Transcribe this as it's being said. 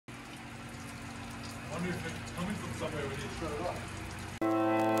wonder if it's coming from somewhere when you shut it off.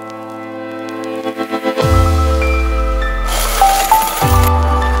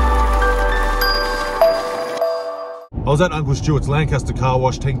 I was at Uncle Stuart's Lancaster car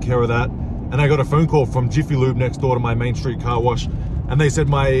wash taking care of that, and I got a phone call from Jiffy Lube next door to my Main Street car wash, and they said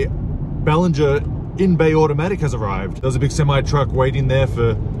my Ballinger in-bay automatic has arrived. There was a big semi-truck waiting there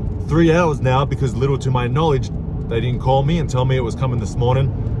for 3 hours now because, little to my knowledge, they didn't call me and tell me it was coming this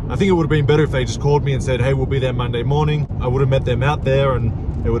morning. I think it would have been better if they just called me and said, hey, we'll be there Monday morning. I would have met them out there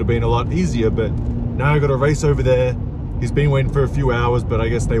and it would have been a lot easier, but now I got to race over there. He's been waiting for a few hours, but I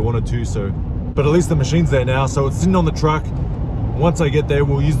guess they wanted to, so. But at least the machine's there now, so it's sitting on the truck. Once I get there,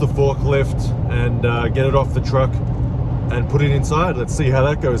 we'll use the forklift and get it off the truck and put it inside. Let's see how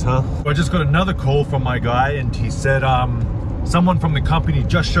that goes, huh? I just got another call from my guy, and he said someone from the company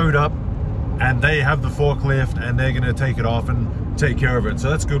just showed up and they have the forklift and they're gonna take it off and take care of it. So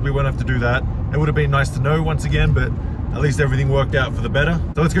that's good, we won't have to do that. It would have been nice to know once again, but at least everything worked out for the better.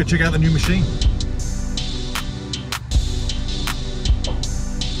 So let's go check out the new machine.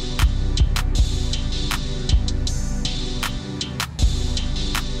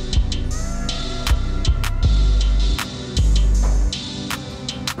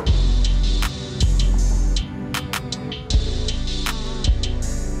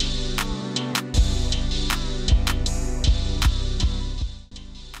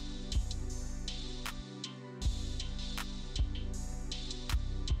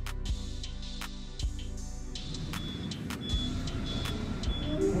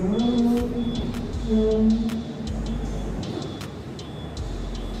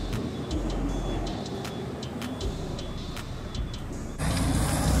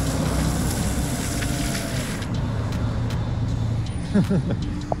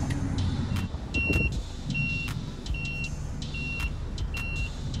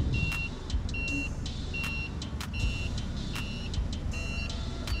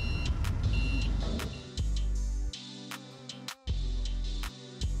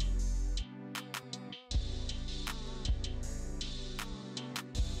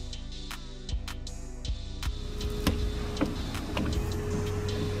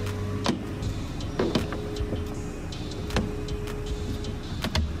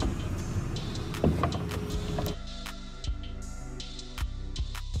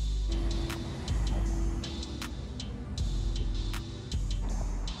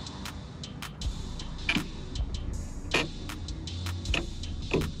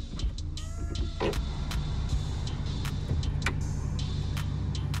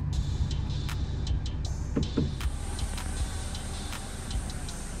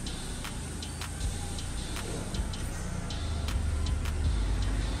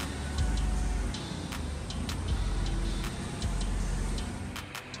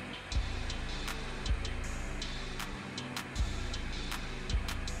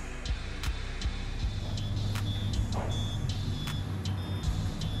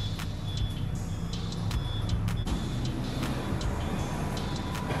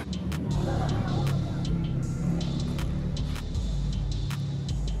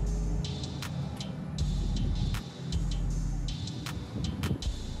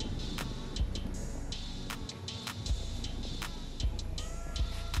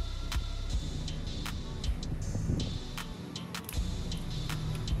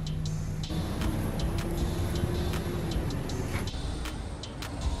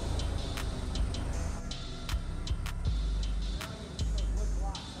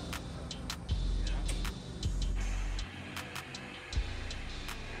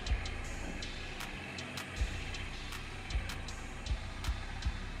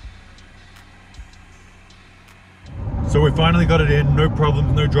 So we finally got it in, no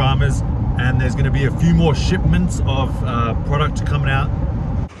problems, no dramas, and there's going to be a few more shipments of product coming out